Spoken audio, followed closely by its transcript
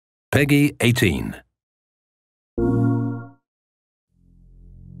Peggy 18.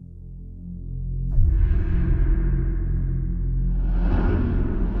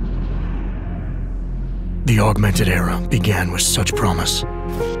 The augmented era began with such promise.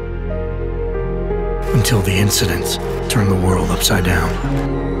 Until the incident turned the world upside down.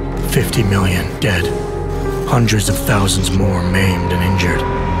 50 million dead. Hundreds of thousands more maimed and injured.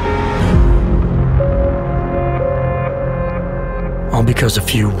 All because a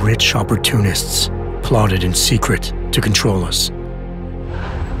few rich opportunists plotted in secret to control us.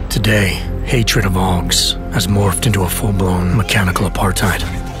 Today, hatred of Augs has morphed into a full-blown mechanical apartheid,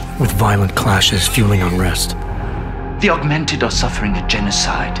 with violent clashes fueling unrest. The augmented are suffering a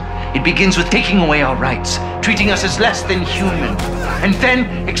genocide. It begins with taking away our rights, treating us as less than human, and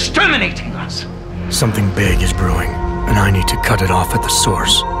then exterminating us. Something big is brewing, and I need to cut it off at the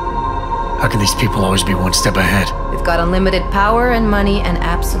source. How can these people always be one step ahead? They've got unlimited power and money and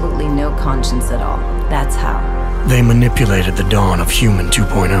absolutely no conscience at all. That's how. They manipulated the dawn of Human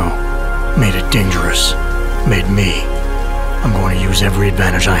 2.0, made it dangerous, made me. I'm going to use every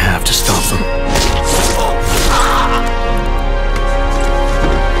advantage I have to stop them.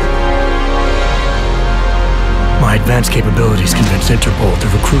 My advanced capabilities convinced Interpol to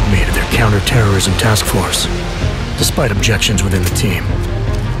recruit me to their counterterrorism task force, despite objections within the team.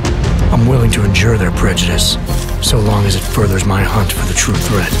 I'm willing to endure their prejudice, so long as it furthers my hunt for the true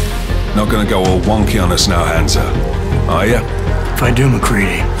threat. Not gonna go all wonky on us now, Hansa, are ya? If I do,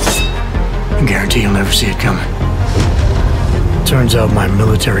 McCready, I guarantee you'll never see it coming. Turns out my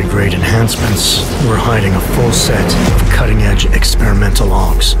military-grade enhancements were hiding a full set of cutting-edge experimental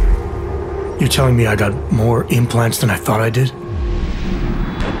Augs. You're telling me I got more implants than I thought I did?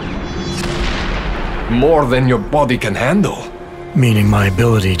 More than your body can handle. Meaning my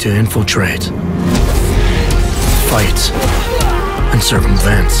ability to infiltrate, fight, and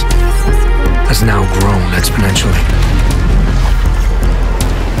circumvent has now grown exponentially.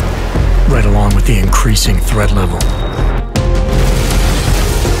 Right along with the increasing threat level.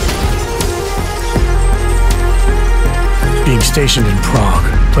 Being stationed in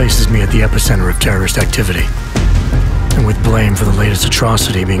Prague places me at the epicenter of terrorist activity. And with blame for the latest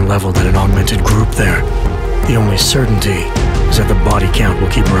atrocity being leveled at an augmented group there, the only certainty is that the body count will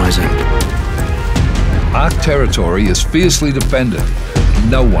keep rising. Our territory is fiercely defended.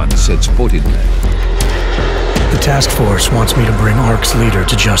 No one sets foot in there. The task force wants me to bring ARC's leader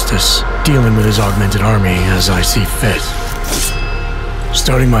to justice, dealing with his augmented army as I see fit.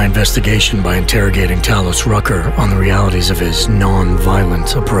 Starting my investigation by interrogating Talos Rucker on the realities of his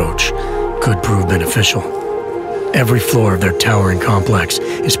non-violent approach could prove beneficial. Every floor of their towering complex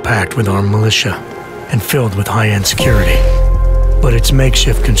is packed with armed militia and filled with high-end security. But its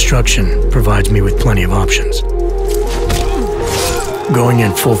makeshift construction provides me with plenty of options. Going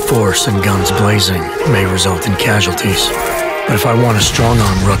in full force and guns blazing may result in casualties. But if I want to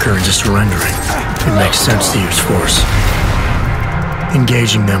strong-arm Rucker into surrendering, it makes sense to use force.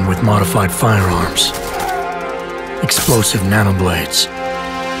 Engaging them with modified firearms, explosive nanoblades,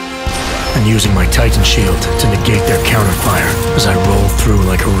 and using my Titan shield to negate their counterfire as I roll through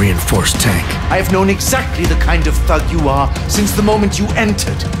like a reinforced tank. I have known exactly the kind of thug you are since the moment you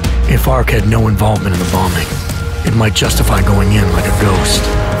entered. If ARC had no involvement in the bombing, it might justify going in like a ghost,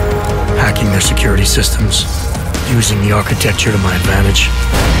 hacking their security systems, using the architecture to my advantage,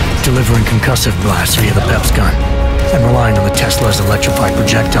 delivering concussive blasts via the PEPS gun, and relying on the Tesla's electrified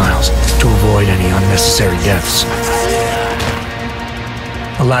projectiles to avoid any unnecessary deaths.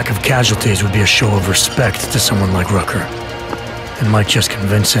 A lack of casualties would be a show of respect to someone like Rucker, and might just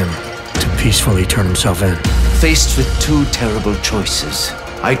convince him to peacefully turn himself in. Faced with two terrible choices,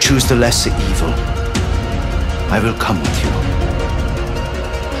 I choose the lesser evil. I will come with you.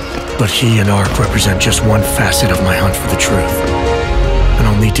 But he and ARC represent just one facet of my hunt for the truth. And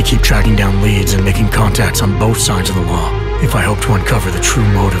I'll need to keep tracking down leads and making contacts on both sides of the law if I hope to uncover the true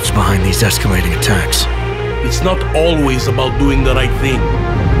motives behind these escalating attacks. It's not always about doing the right thing,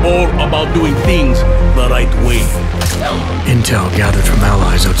 or about doing things the right way. Intel gathered from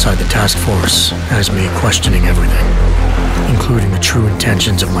allies outside the task force has me questioning everything, including the true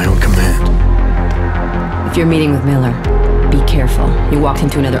intentions of my own command. If you're meeting with Miller, be careful. You walked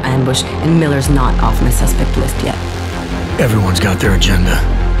into another ambush, and Miller's not off my suspect list yet. Everyone's got their agenda,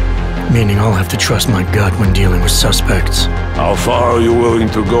 meaning I'll have to trust my gut when dealing with suspects. How far are you willing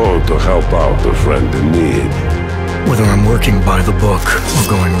to go to help out a friend in need? Whether I'm working by the book or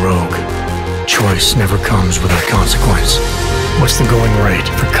going rogue, choice never comes without consequence. What's the going rate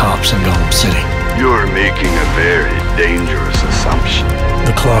for cops in Gotham City? You're making a very dangerous assumption.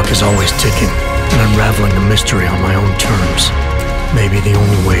 The clock is always ticking, and unraveling the mystery on my own terms. may be the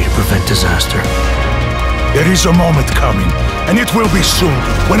only way to prevent disaster. There is a moment coming, and it will be soon,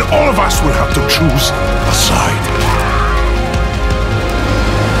 when all of us will have to choose a side.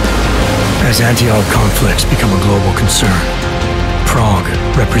 As anti-AUG conflicts become a global concern, Prague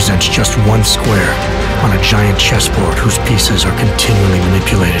represents just one square on a giant chessboard whose pieces are continually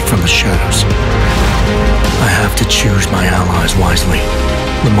manipulated from the shadows. I have to choose my allies wisely,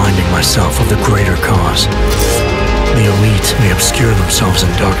 reminding myself of the greater cause. The elite may obscure themselves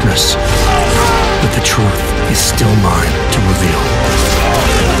in darkness, but the truth is still mine to reveal.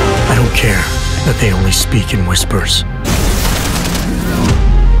 I don't care that they only speak in whispers.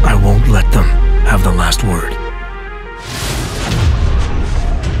 I won't let them have the last word.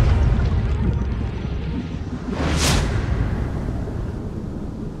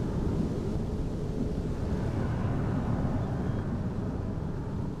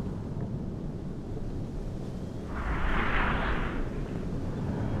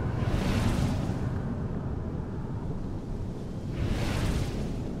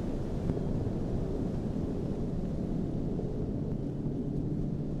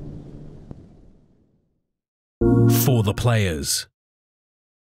 For the players.